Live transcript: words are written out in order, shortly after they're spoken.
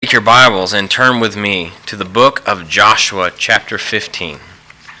take your Bibles and turn with me to the book of Joshua, chapter 15.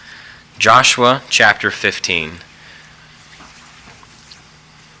 Joshua, chapter 15.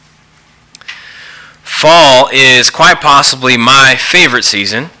 Fall is quite possibly my favorite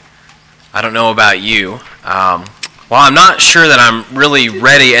season. I don't know about you. While I'm not sure that I'm really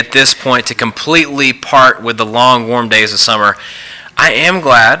ready at this point to completely part with the long, warm days of summer, I am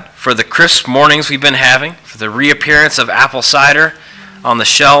glad for the crisp mornings we've been having, for the reappearance of apple cider on the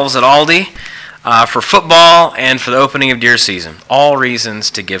shelves at Aldi, for football, and for the opening of deer season. All reasons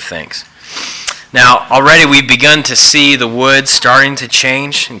to give thanks. Now, already we've begun to see the woods starting to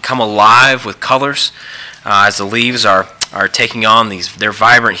change and come alive with colors as the leaves are taking on their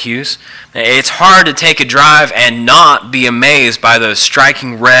vibrant hues. It's hard to take a drive and not be amazed by those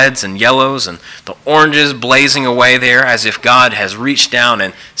striking reds and yellows and the oranges blazing away there as if God has reached down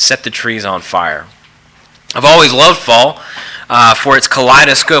and set the trees on fire. I've always loved fall for its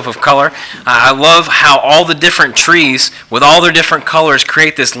kaleidoscope of color. I love how all the different trees with all their different colors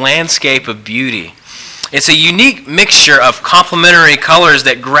create this landscape of beauty. It's a unique mixture of complementary colors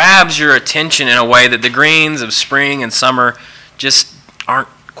that grabs your attention in a way that the greens of spring and summer just aren't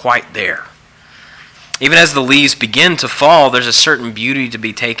quite there. Even as the leaves begin to fall, there's a certain beauty to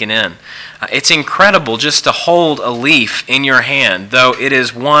be taken in. It's incredible just to hold a leaf in your hand, though it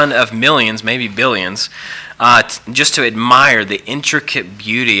is one of millions, maybe billions, just to admire the intricate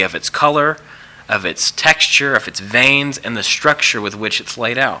beauty of its color, of its texture, of its veins, and the structure with which it's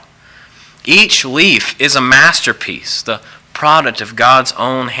laid out. Each leaf is a masterpiece, the product of God's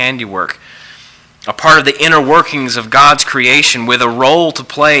own handiwork, a part of the inner workings of God's creation with a role to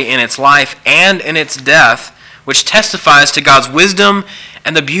play in its life and in its death, which testifies to God's wisdom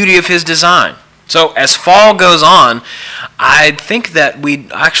and the beauty of His design. So as fall goes on, I think that we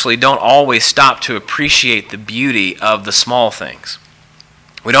actually don't always stop to appreciate the beauty of the small things.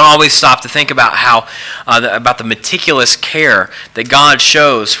 We don't always stop to think about about the meticulous care that God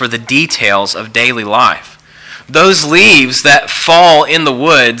shows for the details of daily life. Those leaves that fall in the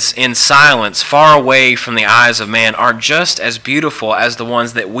woods in silence, far away from the eyes of man, are just as beautiful as the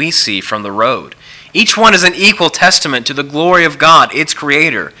ones that we see from the road. Each one is an equal testament to the glory of God, its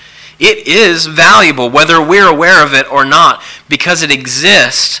creator. It is valuable, whether we're aware of it or not, because it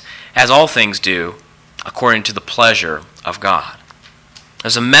exists, as all things do, according to the pleasure of God.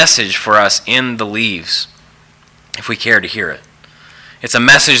 There's a message for us in the leaves, if we care to hear it. It's a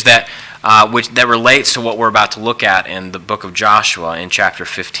message that relates to what we're about to look at in the book of Joshua in chapter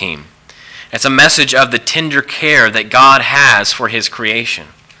 15. It's a message of the tender care that God has for His creation.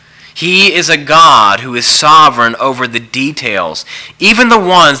 He is a God who is sovereign over the details, even the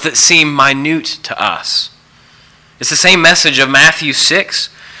ones that seem minute to us. It's the same message of Matthew 6,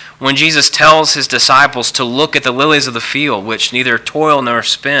 when Jesus tells His disciples to look at the lilies of the field, which neither toil nor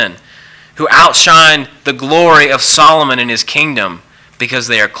spin, who outshine the glory of Solomon in his kingdom, because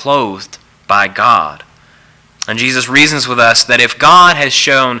they are clothed by God. And Jesus reasons with us that if God has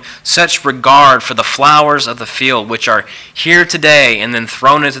shown such regard for the flowers of the field, which are here today and then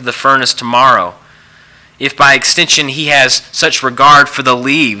thrown into the furnace tomorrow, if by extension He has such regard for the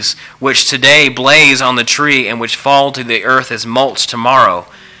leaves, which today blaze on the tree and which fall to the earth as mulch tomorrow,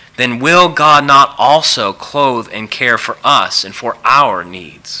 then will God not also clothe and care for us and for our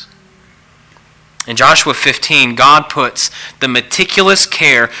needs? In Joshua 15, God puts the meticulous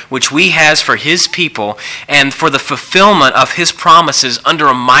care which He has for His people and for the fulfillment of His promises under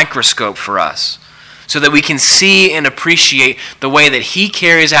a microscope for us, so that we can see and appreciate the way that He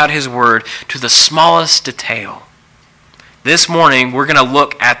carries out His word to the smallest detail. This morning, we're going to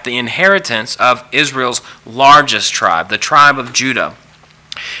look at the inheritance of Israel's largest tribe, the tribe of Judah.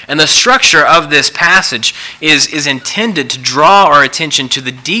 And the structure of this passage is intended to draw our attention to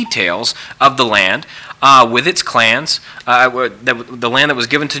the details of the land with its clans, the land that was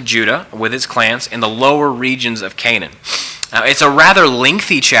given to Judah with its clans in the lower regions of Canaan. It's a rather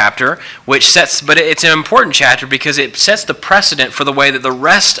lengthy chapter, but it's an important chapter because it sets the precedent for the way that the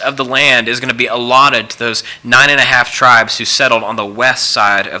rest of the land is going to be allotted to those 9.5 tribes who settled on the west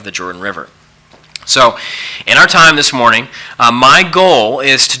side of the Jordan River. So, in our time this morning, my goal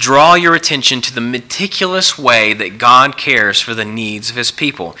is to draw your attention to the meticulous way that God cares for the needs of His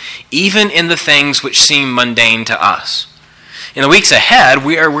people, even in the things which seem mundane to us. In the weeks ahead,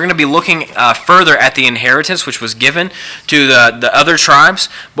 we're going to be looking further at the inheritance which was given to the other tribes,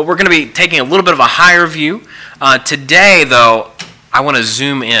 but we're going to be taking a little bit of a higher view. Today, though, I want to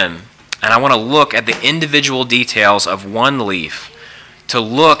zoom in, and I want to look at the individual details of one leaf, to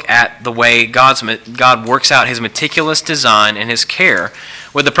look at the way God works out His meticulous design and His care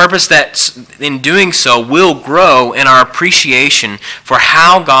with the purpose that in doing so we'll grow in our appreciation for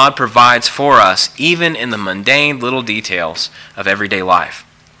how God provides for us, even in the mundane little details of everyday life.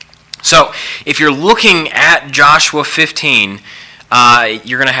 So, if you're looking at Joshua 15,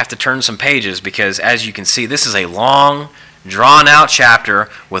 you're going to have to turn some pages because, as you can see, this is a long, drawn-out chapter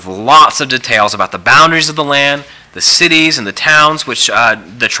with lots of details about the boundaries of the land, the cities and the towns which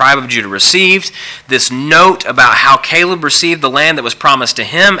the tribe of Judah received, this note about how Caleb received the land that was promised to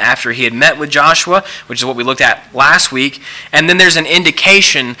him after he had met with Joshua, which is what we looked at last week, and then there's an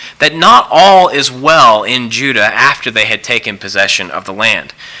indication that not all is well in Judah after they had taken possession of the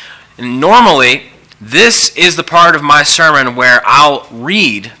land. And normally, this is the part of my sermon where I'll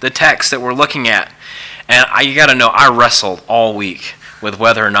read the text that we're looking at. And you got to know, I wrestled all week with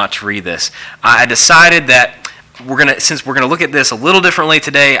whether or not to read this. I decided that since we're gonna look at this a little differently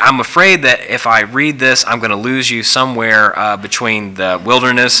today, I'm afraid that if I read this, I'm gonna lose you somewhere between the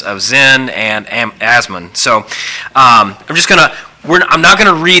wilderness of Zin and Asmon. So I'm not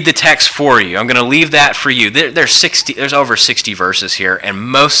gonna read the text for you. I'm gonna leave that for you. There's over 60 verses here, and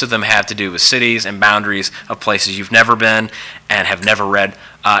most of them have to do with cities and boundaries of places you've never been and have never read,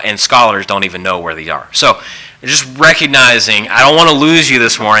 and scholars don't even know where they are. So just recognizing, I don't want to lose you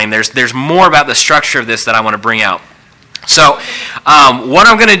this morning. There's more about the structure of this that I want to bring out. So what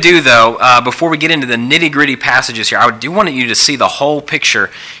I'm going to do, though, before we get into the nitty-gritty passages here, I do want you to see the whole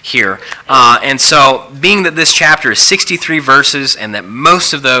picture here. And so, being that this chapter is 63 verses and that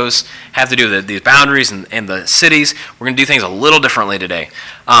most of those have to do with these boundaries and the cities, we're going to do things a little differently today.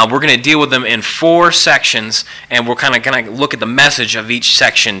 We're going to deal with them in 4 sections, and we're kind of going to look at the message of each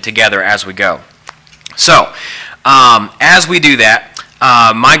section together as we go. So, as we do that,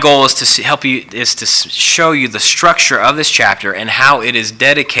 my goal is to show you the structure of this chapter and how it is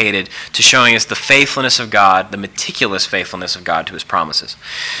dedicated to showing us the faithfulness of God, the meticulous faithfulness of God to His promises.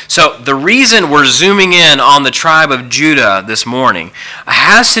 So, the reason we're zooming in on the tribe of Judah this morning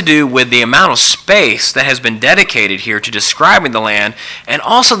has to do with the amount of space that has been dedicated here to describing the land, and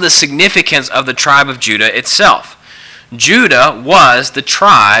also the significance of the tribe of Judah itself. Judah was the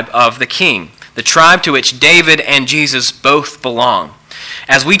tribe of the king, the tribe to which David and Jesus both belong.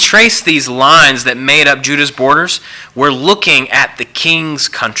 As we trace these lines that made up Judah's borders, we're looking at the king's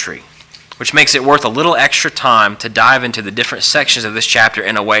country, which makes it worth a little extra time to dive into the different sections of this chapter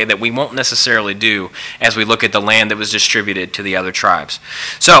in a way that we won't necessarily do as we look at the land that was distributed to the other tribes.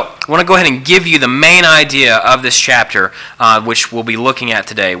 So, I want to go ahead and give you the main idea of this chapter, which we'll be looking at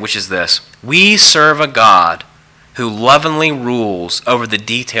today, which is this. We serve a God who lovingly rules over the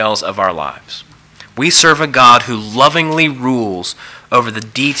details of our lives. We serve a God who lovingly rules over the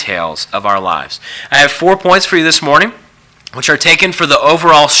details of our lives. I have 4 points for you this morning, which are taken for the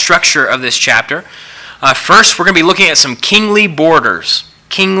overall structure of this chapter. First, we're going to be looking at some kingly borders.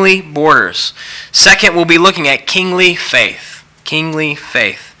 Kingly borders. Second, we'll be looking at kingly faith. Kingly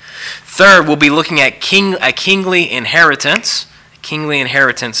faith. Third, we'll be looking at a kingly inheritance. Kingly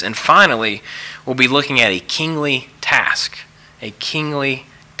inheritance. And finally, we'll be looking at a kingly task. A kingly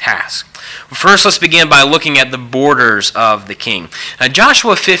task. First, let's begin by looking at the borders of the king. Now,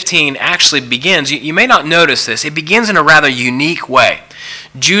 Joshua 15 actually begins, you may not notice this, it begins in a rather unique way.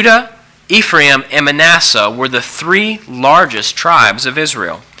 Judah, Ephraim, and Manasseh were the 3 largest tribes of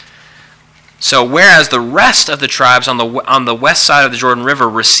Israel. So whereas the rest of the tribes on the west side of the Jordan River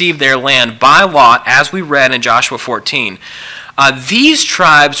received their land by lot, as we read in Joshua 14, these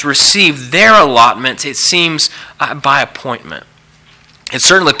tribes received their allotments, it seems, by appointment. It's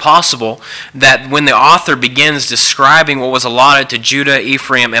certainly possible that when the author begins describing what was allotted to Judah,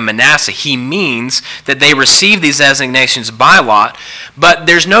 Ephraim, and Manasseh, he means that they received these designations by lot, but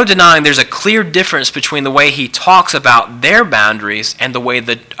there's no denying there's a clear difference between the way he talks about their boundaries and the way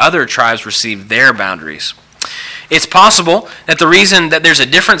the other tribes received their boundaries. It's possible that the reason that there's a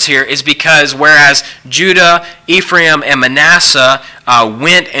difference here is because whereas Judah, Ephraim, and Manasseh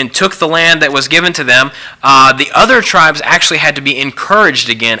went and took the land that was given to them, the other tribes actually had to be encouraged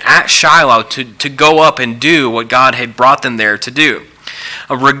again at Shiloh to go up and do what God had brought them there to do.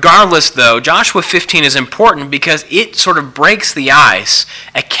 Regardless, though, Joshua 15 is important because it sort of breaks the ice,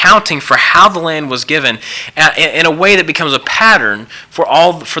 accounting for how the land was given in a way that becomes a pattern for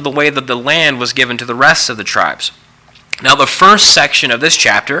the way that the land was given to the rest of the tribes. Now, the first section of this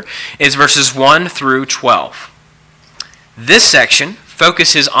chapter is verses 1 through 12. This section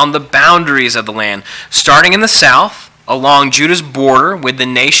focuses on the boundaries of the land, starting in the south, along Judah's border with the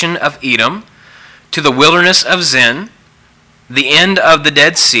nation of Edom, to the wilderness of Zin, the end of the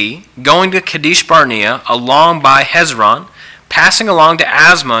Dead Sea, going to Kadesh Barnea, along by Hezron, passing along to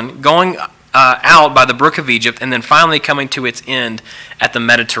Asmon, going out by the brook of Egypt, and then finally coming to its end at the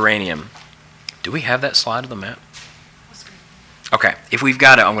Mediterranean. Do we have that slide of the map? Okay, if we've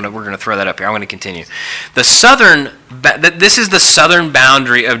got it, we're going to throw that up here. I'm going to continue. This is the southern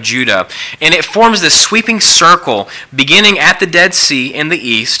boundary of Judah, and it forms this sweeping circle beginning at the Dead Sea in the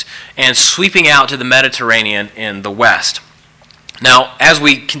east and sweeping out to the Mediterranean in the west. Now, as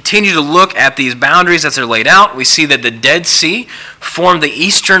we continue to look at these boundaries as they're laid out, we see that the Dead Sea formed the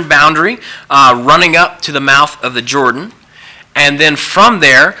eastern boundary running up to the mouth of the Jordan. And then from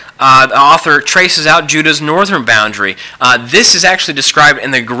there, the author traces out Judah's northern boundary. This is actually described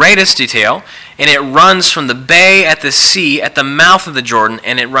in the greatest detail, and it runs from the bay at the sea at the mouth of the Jordan,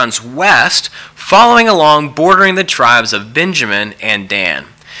 and it runs west, following along, bordering the tribes of Benjamin and Dan.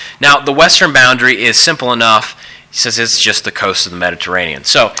 Now, the western boundary is simple enough. He says it's just the coast of the Mediterranean.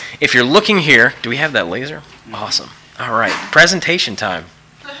 So, if you're looking here, do we have that laser? Awesome. All right, presentation time.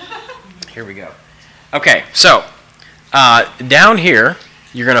 Here we go. Okay, so down here,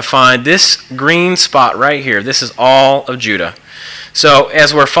 you're going to find this green spot right here. This is all of Judah. So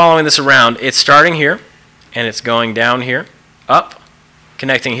as we're following this around, it's starting here, and it's going down here, up,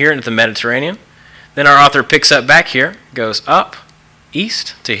 connecting here into the Mediterranean. Then our author picks up back here, goes up,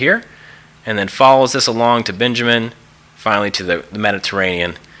 east to here, and then follows this along to Benjamin, finally to the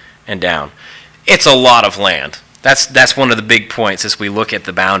Mediterranean, and down. It's a lot of land. That's one of the big points as we look at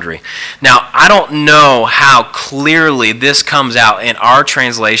the boundary. Now, I don't know how clearly this comes out in our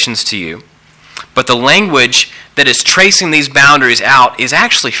translations to you, but the language that is tracing these boundaries out is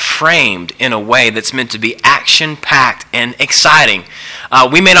actually framed in a way that's meant to be action-packed and exciting.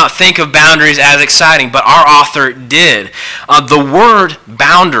 We may not think of boundaries as exciting, but our author did. The word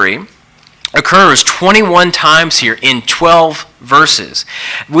boundary occurs 21 times here in 12 verses,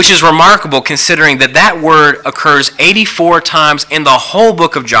 which is remarkable considering that word occurs 84 times in the whole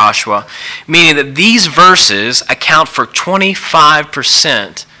book of Joshua, meaning that these verses account for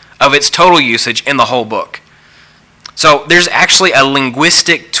 25% of its total usage in the whole book. So there's actually a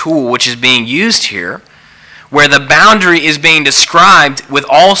linguistic tool which is being used here, where the boundary is being described with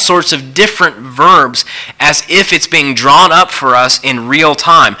all sorts of different verbs as if it's being drawn up for us in real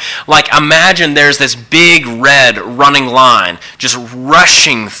time. Like, imagine there's this big red running line just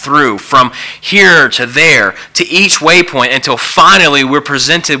rushing through from here to there to each waypoint until finally we're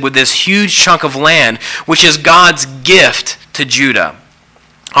presented with this huge chunk of land, which is God's gift to Judah.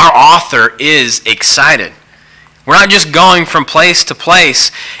 Our author is excited. We're not just going from place to place.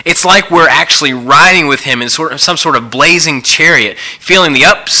 It's like we're actually riding with him in some sort of blazing chariot, feeling the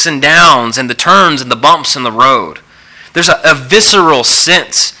ups and downs and the turns and the bumps in the road. There's a visceral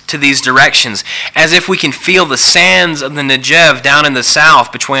sense to these directions, as if we can feel the sands of the Negev down in the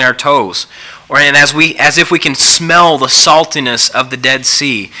south between our toes, as if we can smell the saltiness of the Dead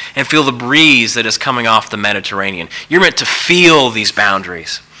Sea and feel the breeze that is coming off the Mediterranean. You're meant to feel these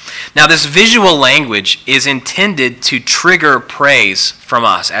boundaries. Now, this visual language is intended to trigger praise from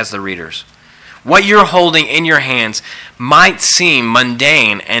us as the readers. What you're holding in your hands might seem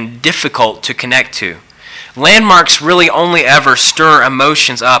mundane and difficult to connect to. Landmarks really only ever stir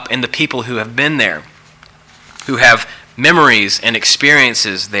emotions up in the people who have been there, who have memories and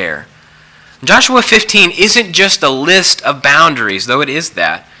experiences there. Joshua 15 isn't just a list of boundaries, though it is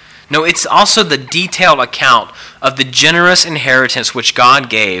that. No, it's also the detailed account of the generous inheritance which God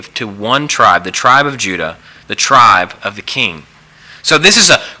gave to one tribe, the tribe of Judah, the tribe of the king. So this is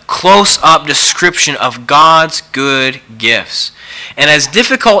a close-up description of God's good gifts. And as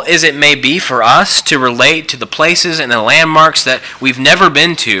difficult as it may be for us to relate to the places and the landmarks that we've never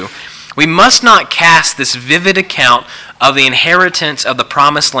been to, we must not cast this vivid account of the inheritance of the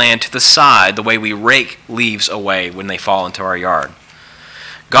promised land to the side the way we rake leaves away when they fall into our yard.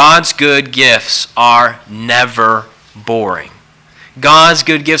 God's good gifts are never boring. God's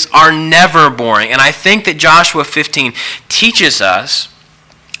good gifts are never boring. And I think that Joshua 15 teaches us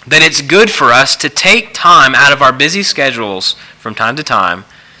that it's good for us to take time out of our busy schedules from time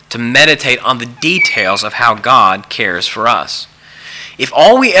to meditate on the details of how God cares for us. If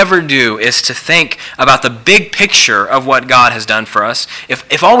all we ever do is to think about the big picture of what God has done for us,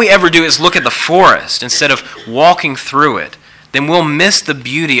 if all we ever do is look at the forest instead of walking through it, then we'll miss the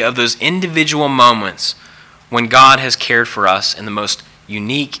beauty of those individual moments when God has cared for us in the most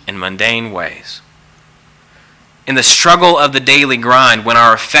unique and mundane ways. In the struggle of the daily grind, when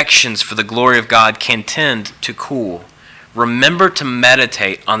our affections for the glory of God can tend to cool, remember to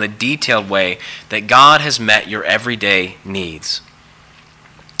meditate on the detailed way that God has met your everyday needs.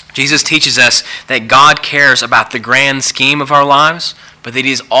 Jesus teaches us that God cares about the grand scheme of our lives, but that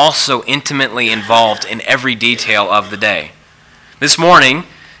He is also intimately involved in every detail of the day. This morning,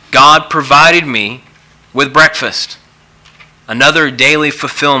 God provided me with breakfast. Another daily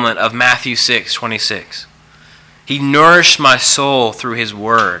fulfillment of Matthew 6:26. He nourished my soul through his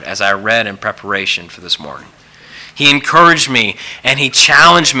word as I read in preparation for this morning. He encouraged me and he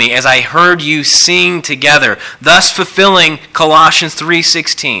challenged me as I heard you sing together, thus fulfilling Colossians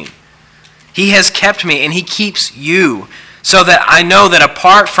 3:16. He has kept me and he keeps you, so that I know that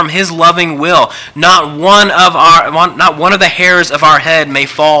apart from his loving will, not one of the hairs of our head may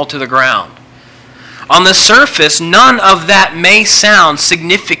fall to the ground. On the surface, none of that may sound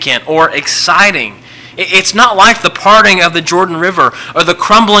significant or exciting. It's not like the parting of the Jordan River or the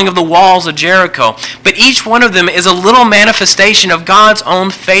crumbling of the walls of Jericho, but each one of them is a little manifestation of God's own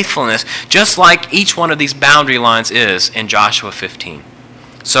faithfulness, just like each one of these boundary lines is in Joshua 15.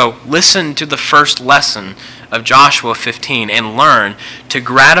 So listen to the first lesson of Joshua 15 and learn to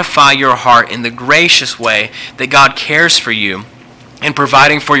gratify your heart in the gracious way that God cares for you in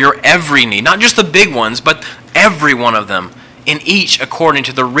providing for your every need, not just the big ones, but every one of them, in each according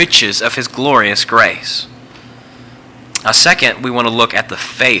to the riches of his glorious grace. Now, second, we want to look at the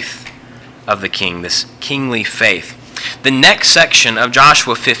faith of the king, this kingly faith. The next section of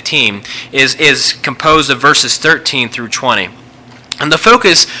Joshua 15 is composed of verses 13 through 20. And the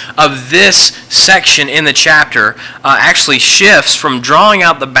focus of this section in the chapter actually shifts from drawing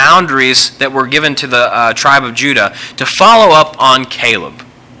out the boundaries that were given to the tribe of Judah to follow up on Caleb.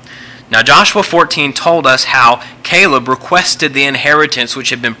 Now, Joshua 14 told us how Caleb requested the inheritance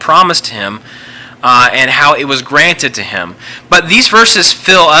which had been promised to him and how it was granted to him. But these verses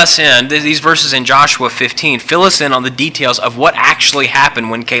these verses in Joshua 15 fill us in on the details of what actually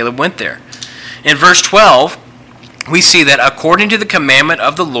happened when Caleb went there. In verse 12, we see that according to the commandment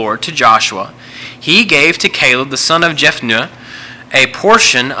of the Lord to Joshua, he gave to Caleb the son of Jephunneh a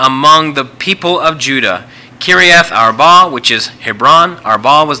portion among the people of Judah, Kiriath Arba, which is Hebron.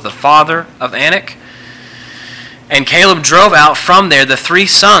 Arba was the father of Anak. And Caleb drove out from there the three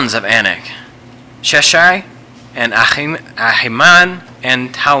sons of Anak, Sheshai and Ahiman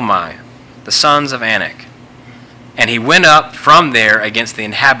and Talmai, the sons of Anak. And he went up from there against the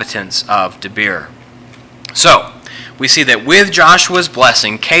inhabitants of Debir. So, we see that with Joshua's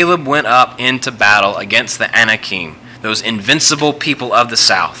blessing, Caleb went up into battle against the Anakim, those invincible people of the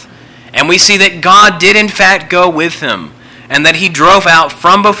south. And we see that God did in fact go with him, and that he drove out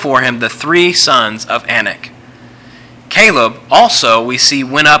from before him the three sons of Anak. Caleb also, we see,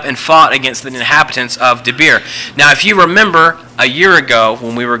 went up and fought against the inhabitants of Debir. Now, if you remember a year ago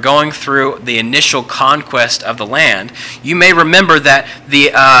when we were going through the initial conquest of the land, you may remember that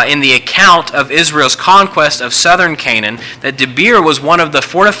in the account of Israel's conquest of southern Canaan, that Debir was one of the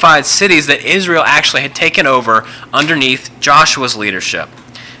fortified cities that Israel actually had taken over underneath Joshua's leadership.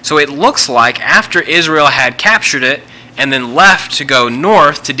 So it looks like after Israel had captured it and then left to go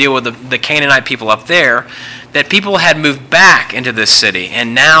north to deal with the Canaanite people up there, that people had moved back into this city,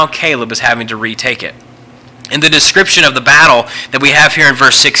 and now Caleb is having to retake it. In the description of the battle that we have here in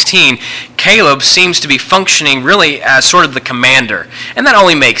verse 16, Caleb seems to be functioning really as sort of the commander. And that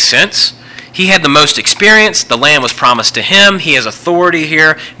only makes sense. He had the most experience. The land was promised to him. He has authority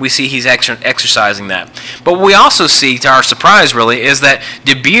here. We see he's exercising that. But what we also see, to our surprise really, is that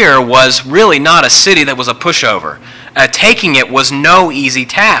Debir was really not a city that was a pushover. Taking it was no easy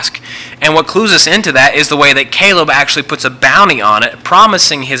task. And what clues us into that is the way that Caleb actually puts a bounty on it,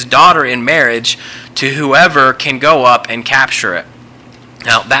 promising his daughter in marriage to whoever can go up and capture it.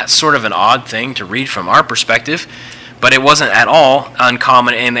 Now, that's sort of an odd thing to read from our perspective, but it wasn't at all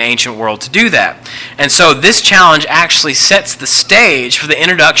uncommon in the ancient world to do that. And so this challenge actually sets the stage for the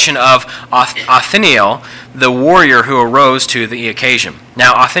introduction of Othniel, the warrior who arose to the occasion.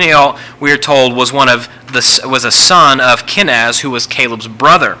 Now, Othniel, we are told, was a son of Kenaz, who was Caleb's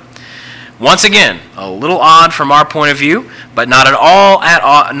brother. Once again, a little odd from our point of view, but not at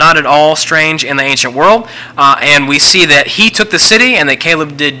all strange in the ancient world. And we see that he took the city and that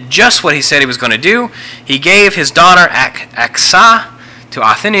Caleb did just what he said he was going to do. He gave his daughter Aksah to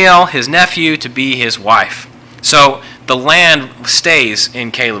Othniel, his nephew, to be his wife. So the land stays in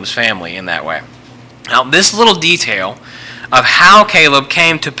Caleb's family in that way. Now, this little detail of how Caleb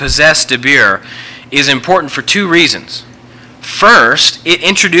came to possess Debir is important for two reasons. First, it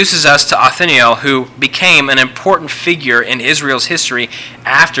introduces us to Othniel, who became an important figure in Israel's history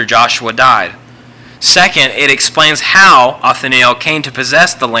after Joshua died. Second, it explains how Othniel came to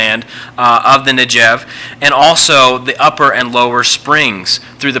possess the land of the Negev and also the upper and lower springs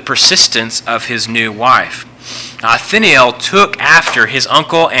through the persistence of his new wife. Othniel took after his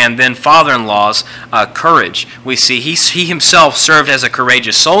uncle and then father-in-law's courage. We see he himself served as a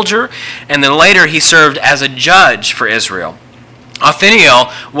courageous soldier, and then later he served as a judge for Israel.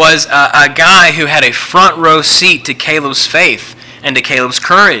 Othniel was a guy who had a front row seat to Caleb's faith and to Caleb's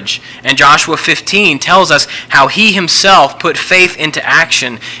courage. And Joshua 15 tells us how he himself put faith into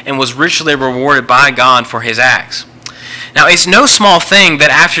action and was richly rewarded by God for his acts. Now, it's no small thing that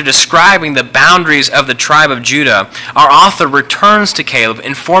after describing the boundaries of the tribe of Judah, our author returns to Caleb,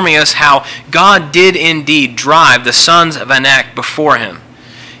 informing us how God did indeed drive the sons of Anak before him.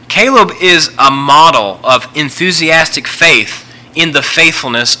 Caleb is a model of enthusiastic faith in the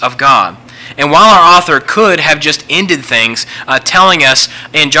faithfulness of God. And while our author could have just ended things telling us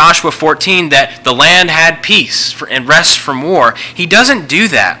in Joshua 14 that the land had peace and rest from war, he doesn't do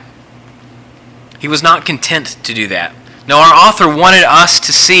that. He was not content to do that. No, our author wanted us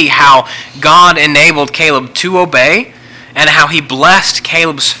to see how God enabled Caleb to obey and how he blessed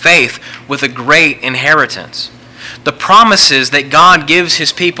Caleb's faith with a great inheritance. The promises that God gives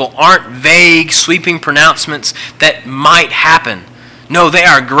his people aren't vague, sweeping pronouncements that might happen. No, they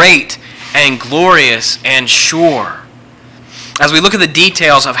are great and glorious and sure. As we look at the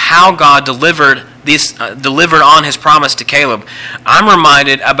details of how God delivered on his promise to Caleb, I'm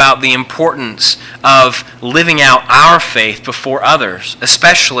reminded about the importance of living out our faith before others,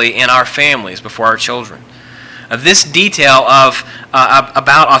 especially in our families, before our children. This detail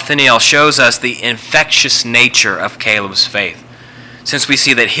about Othniel shows us the infectious nature of Caleb's faith, since we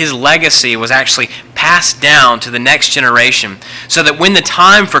see that his legacy was actually passed down to the next generation, so that when the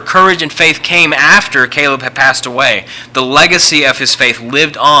time for courage and faith came after Caleb had passed away, the legacy of his faith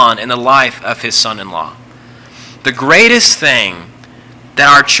lived on in the life of his son-in-law. The greatest thing that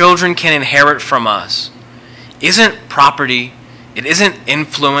our children can inherit from us isn't property, it isn't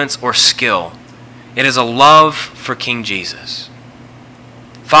influence or skill. It is a love for King Jesus.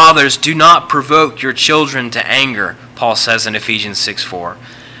 Fathers, do not provoke your children to anger, Paul says in Ephesians 6:4,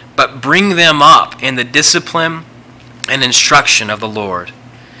 but bring them up in the discipline and instruction of the Lord.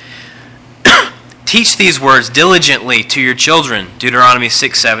 Teach these words diligently to your children, Deuteronomy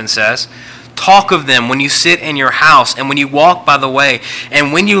 6:7 says. Talk of them when you sit in your house and when you walk by the way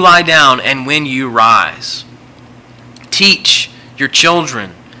and when you lie down and when you rise. Teach your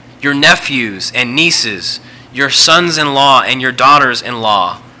children, your nephews and nieces, your sons-in-law and your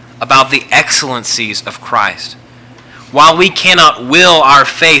daughters-in-law about the excellencies of Christ. While we cannot will our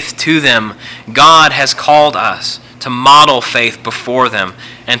faith to them, God has called us to model faith before them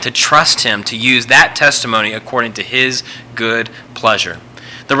and to trust him to use that testimony according to his good pleasure.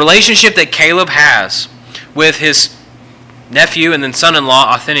 The relationship that Caleb has with his nephew and then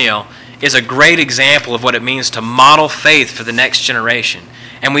son-in-law Othniel is a great example of what it means to model faith for the next generation.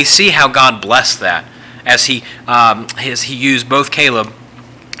 And we see how God blessed that as he used both Caleb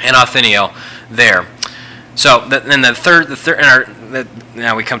and Othniel there. So then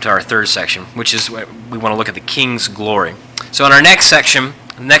now we come to our third section, which is we want to look at the king's glory. So in our next section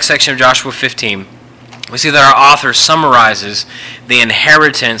of Joshua 15, we see that our author summarizes the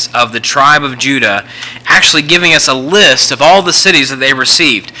inheritance of the tribe of Judah, actually giving us a list of all the cities that they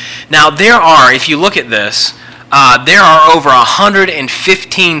received. Now there are, if you look at this, there are over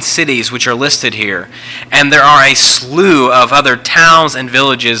 115 cities which are listed here, and there are a slew of other towns and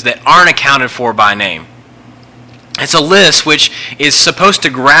villages that aren't accounted for by name. It's a list which is supposed to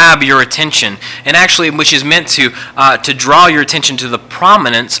grab your attention, and actually which is meant to draw your attention to the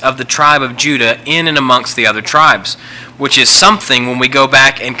prominence of the tribe of Judah in and amongst the other tribes, which is something when we go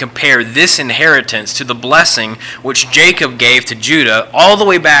back and compare this inheritance to the blessing which Jacob gave to Judah all the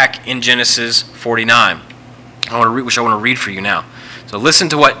way back in Genesis 49. Which I want to read for you now. So listen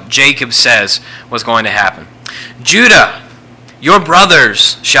to what Jacob says was going to happen. Judah, your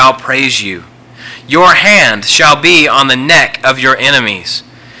brothers shall praise you. Your hand shall be on the neck of your enemies.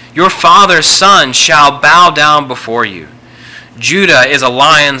 Your father's son shall bow down before you. Judah is a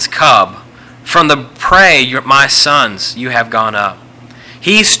lion's cub. From the prey, my sons, you have gone up.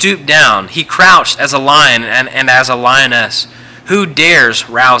 He stooped down. He crouched as a lion and as a lioness. Who dares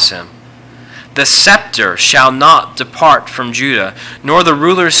rouse him? The scepter shall not depart from Judah, nor the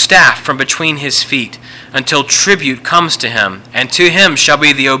ruler's staff from between his feet, until tribute comes to him, and to him shall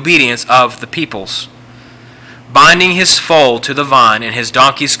be the obedience of the peoples. Binding his foal to the vine, and his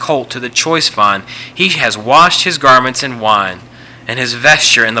donkey's colt to the choice vine, he has washed his garments in wine, and his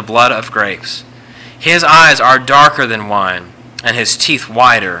vesture in the blood of grapes. His eyes are darker than wine, and his teeth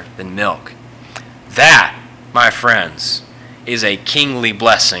whiter than milk. That, my friends, is a kingly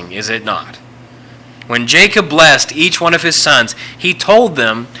blessing, is it not? When Jacob blessed each one of his sons, he told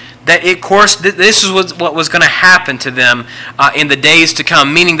them that this is what was going to happen to them in the days to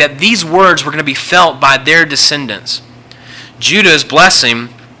come, meaning that these words were going to be felt by their descendants. Judah's blessing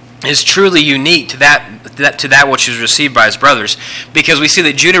is truly unique to that which was received by his brothers, because we see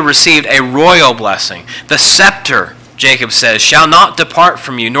that Judah received a royal blessing. The scepter, Jacob says, shall not depart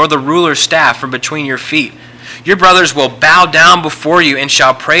from you, nor the ruler's staff from between your feet. Your brothers will bow down before you and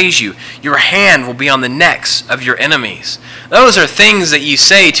shall praise you. Your hand will be on the necks of your enemies. Those are things that you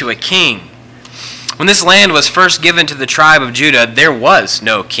say to a king. When this land was first given to the tribe of Judah, there was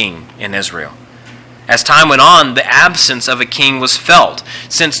no king in Israel. As time went on, the absence of a king was felt,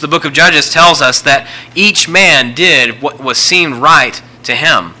 since the book of Judges tells us that each man did what was seemed right to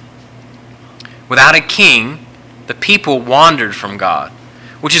him. Without a king, the people wandered from God,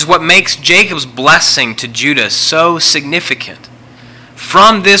 which is what makes Jacob's blessing to Judah so significant.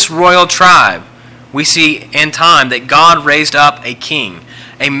 From this royal tribe, we see in time that God raised up a king,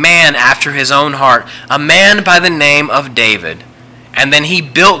 a man after his own heart, a man by the name of David. And then he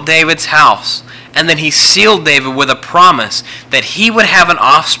built David's house. And then he sealed David with a promise that he would have an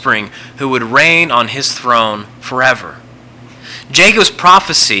offspring who would reign on his throne forever. Jacob's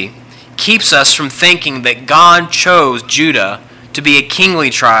prophecy keeps us from thinking that God chose Judah to be a kingly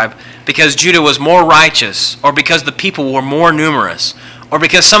tribe because Judah was more righteous, or because the people were more numerous, or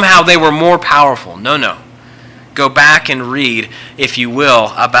because somehow they were more powerful. No. Go back and read, if you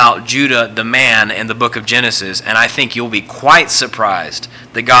will, about Judah the man in the book of Genesis, and I think you'll be quite surprised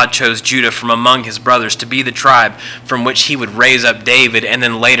that God chose Judah from among his brothers to be the tribe from which he would raise up David and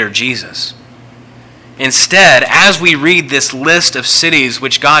then later Jesus. Instead, as we read this list of cities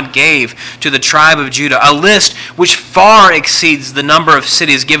which God gave to the tribe of Judah, a list which far exceeds the number of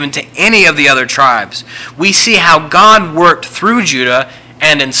cities given to any of the other tribes, we see how God worked through Judah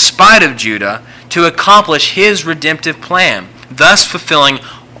and in spite of Judah to accomplish his redemptive plan, thus fulfilling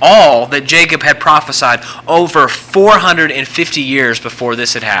all that Jacob had prophesied over 450 years before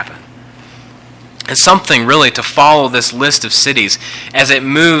this had happened. And something really to follow this list of cities as it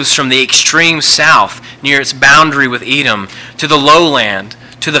moves from the extreme south near its boundary with Edom to the lowland,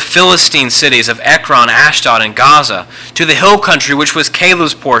 to the Philistine cities of Ekron, Ashdod, and Gaza, to the hill country which was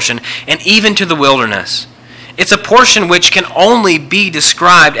Caleb's portion, and even to the wilderness. It's a portion which can only be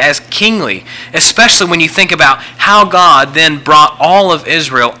described as kingly, especially when you think about how God then brought all of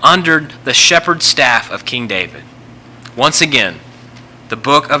Israel under the shepherd staff of King David. Once again, the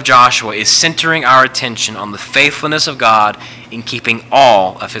book of Joshua is centering our attention on the faithfulness of God in keeping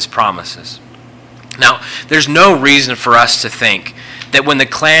all of his promises. Now, there's no reason for us to think that when the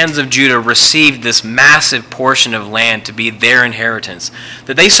clans of Judah received this massive portion of land to be their inheritance,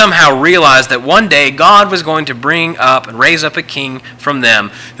 that they somehow realized that one day God was going to bring up and raise up a king from them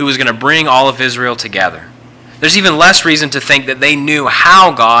who was going to bring all of Israel together. There's even less reason to think that they knew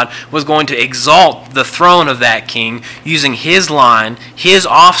how God was going to exalt the throne of that king using his line, his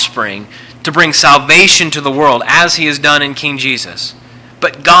offspring, to bring salvation to the world as he has done in King Jesus.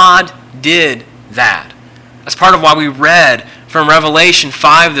 But God did that. That's part of why we read from Revelation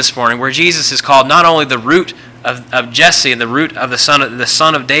 5 this morning, where Jesus is called not only the root of Jesse and the root of the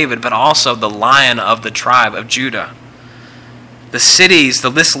son of David, but also the Lion of the tribe of Judah. The cities,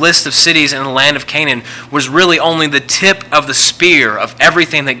 this list of cities in the land of Canaan was really only the tip of the spear of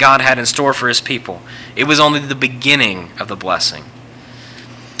everything that God had in store for his people. It was only the beginning of the blessing.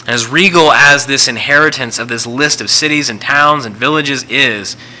 As regal as this inheritance of this list of cities and towns and villages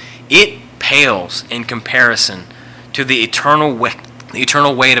is, it pales in comparison to the eternal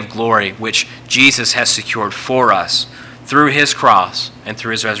weight of glory which Jesus has secured for us through his cross and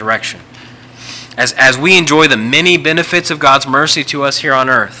through his resurrection. As we enjoy the many benefits of God's mercy to us here on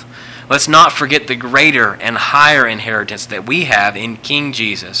earth, let's not forget the greater and higher inheritance that we have in King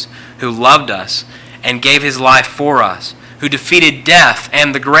Jesus, who loved us and gave his life for us, who defeated death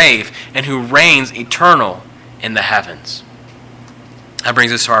and the grave, and who reigns eternal in the heavens. That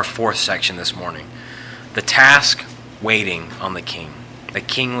brings us to our fourth section this morning, the task waiting on the king, the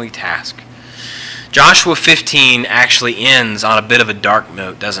kingly task. Joshua 15 actually ends on a bit of a dark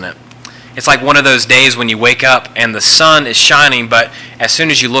note, doesn't it? It's like one of those days when you wake up and the sun is shining, but as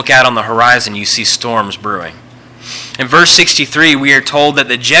soon as you look out on the horizon, you see storms brewing. In verse 63, we are told that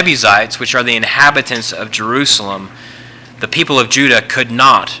the Jebusites, which are the inhabitants of Jerusalem, the people of Judah, could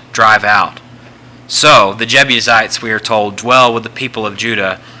not drive out. So the Jebusites, we are told, dwell with the people of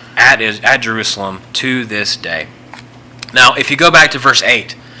Judah at Jerusalem to this day. Now, if you go back to verse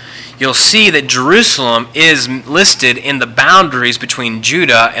 8, you'll see that Jerusalem is listed in the boundaries between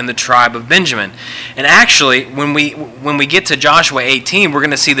Judah and the tribe of Benjamin. And actually, when we get to Joshua 18, we're going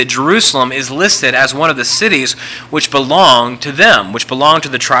to see that Jerusalem is listed as one of the cities which belong to them, which belong to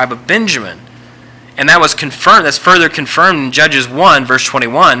the tribe of Benjamin. And that was confirmed. That's further confirmed in Judges 1, verse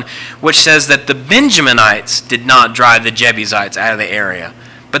 21, which says that the Benjaminites did not drive the Jebusites out of the area,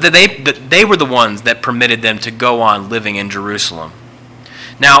 but that they were the ones that permitted them to go on living in Jerusalem.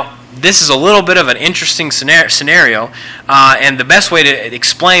 Now, this is a little bit of an interesting scenario, and the best way to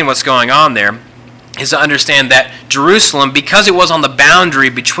explain what's going on there is to understand that Jerusalem, because it was on the boundary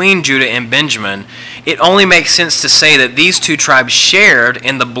between Judah and Benjamin, it only makes sense to say that these two tribes shared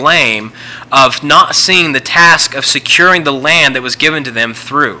in the blame of not seeing the task of securing the land that was given to them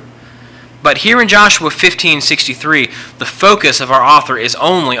through. But here in Joshua 15:63, the focus of our author is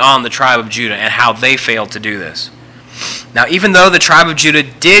only on the tribe of Judah and how they failed to do this. Now, even though the tribe of Judah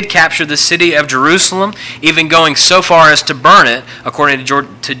did capture the city of Jerusalem, even going so far as to burn it, according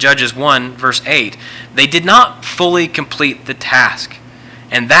to Judges 1, verse 8, they did not fully complete the task.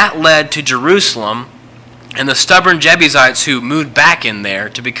 And that led to Jerusalem and the stubborn Jebusites who moved back in there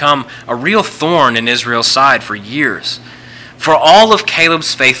to become a real thorn in Israel's side for years. For all of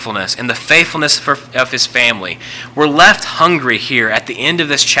Caleb's faithfulness and the faithfulness of his family, we're left hungry here at the end of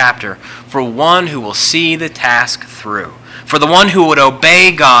this chapter for one who will see the task through, for the one who would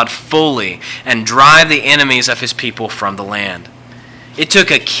obey God fully and drive the enemies of his people from the land. It took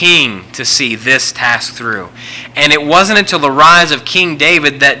a king to see this task through, and it wasn't until the rise of King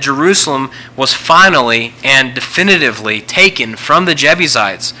David that Jerusalem was finally and definitively taken from the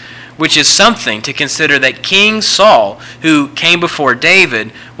Jebusites, which is something to consider that King Saul, who came before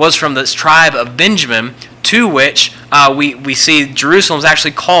David, was from the tribe of Benjamin, to which we see Jerusalem is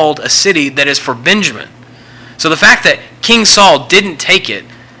actually called a city that is for Benjamin. So the fact that King Saul didn't take it,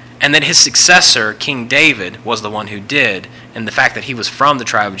 and that his successor, King David, was the one who did, and the fact that he was from the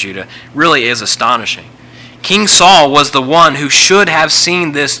tribe of Judah, really is astonishing. King Saul was the one who should have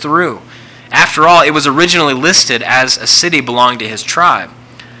seen this through. After all, it was originally listed as a city belonging to his tribe.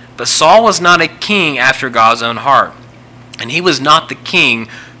 But Saul was not a king after God's own heart, and he was not the king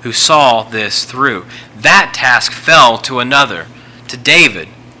who saw this through. That task fell to another, to David,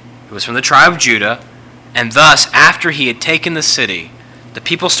 who was from the tribe of Judah, and thus, after he had taken the city, the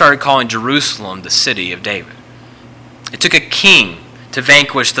people started calling Jerusalem the city of David. It took a king to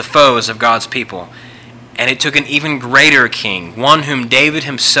vanquish the foes of God's people, and it took an even greater king, one whom David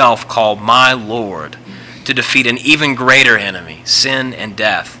himself called my Lord, to defeat an even greater enemy, sin and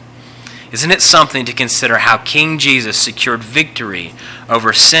death. Isn't it something to consider how King Jesus secured victory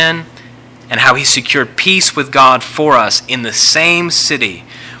over sin and how he secured peace with God for us in the same city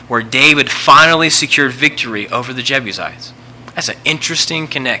where David finally secured victory over the Jebusites? That's an interesting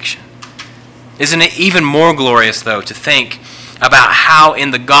connection. Isn't it even more glorious, though, to think about how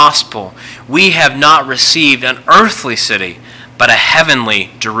in the gospel we have not received an earthly city, but a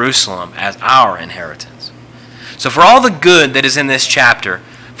heavenly Jerusalem as our inheritance? So for all the good that is in this chapter,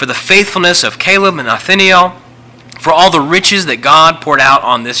 for the faithfulness of Caleb and Othniel, for all the riches that God poured out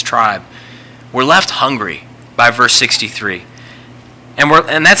on this tribe, we're left hungry by verse 63.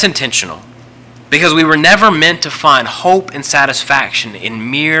 And that's intentional, because we were never meant to find hope and satisfaction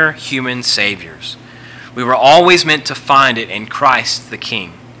in mere human saviors. We were always meant to find it in Christ the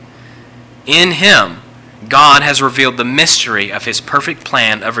King. In him, God has revealed the mystery of his perfect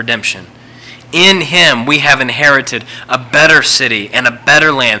plan of redemption. In him we have inherited a better city and a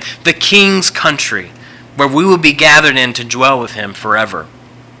better land, the King's country, where we will be gathered in to dwell with him forever.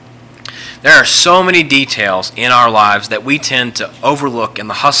 There are so many details in our lives that we tend to overlook in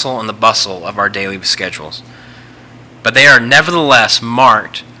the hustle and the bustle of our daily schedules. But they are nevertheless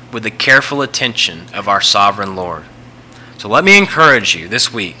marked with the careful attention of our sovereign Lord. So let me encourage you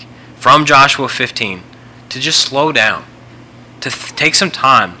this week from Joshua 15 to just slow down, to take some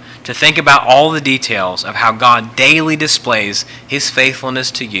time to think about all the details of how God daily displays his faithfulness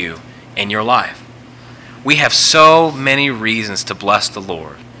to you in your life. We have so many reasons to bless the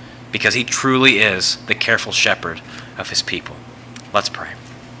Lord because he truly is the careful shepherd of his people. Let's pray.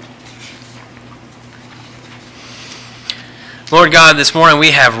 Lord God, this morning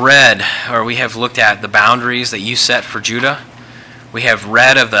we have looked at the boundaries that you set for Judah. We have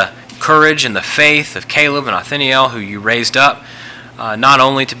read of the courage and the faith of Caleb and Othniel, who you raised up, not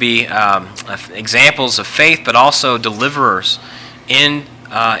only to be examples of faith, but also deliverers in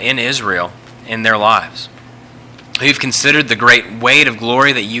Israel in their lives. We've considered the great weight of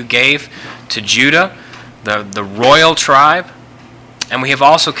glory that you gave to Judah, the royal tribe, and we have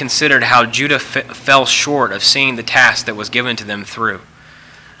also considered how Judah fell short of seeing the task that was given to them through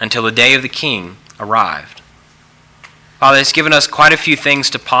until the day of the king arrived. Father, it's given us quite a few things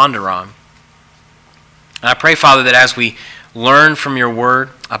to ponder on. And I pray, Father, that as we learn from your word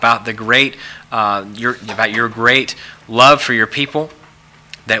about your great love for your people,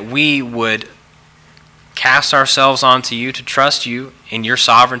 that we would cast ourselves onto you to trust you in your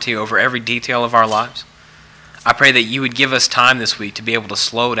sovereignty over every detail of our lives. I pray that you would give us time this week to be able to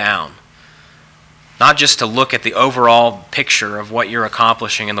slow down, not just to look at the overall picture of what you're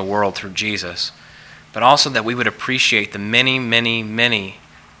accomplishing in the world through Jesus, but also that we would appreciate the many, many, many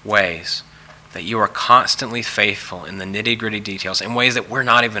ways that you are constantly faithful in the nitty-gritty details in ways that we're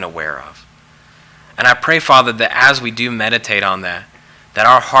not even aware of. And I pray, Father, that as we do meditate on that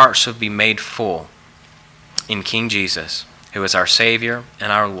our hearts would be made full in King Jesus, who is our Savior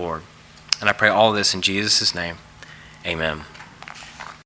and our Lord. And I pray all this in Jesus' name. Amen.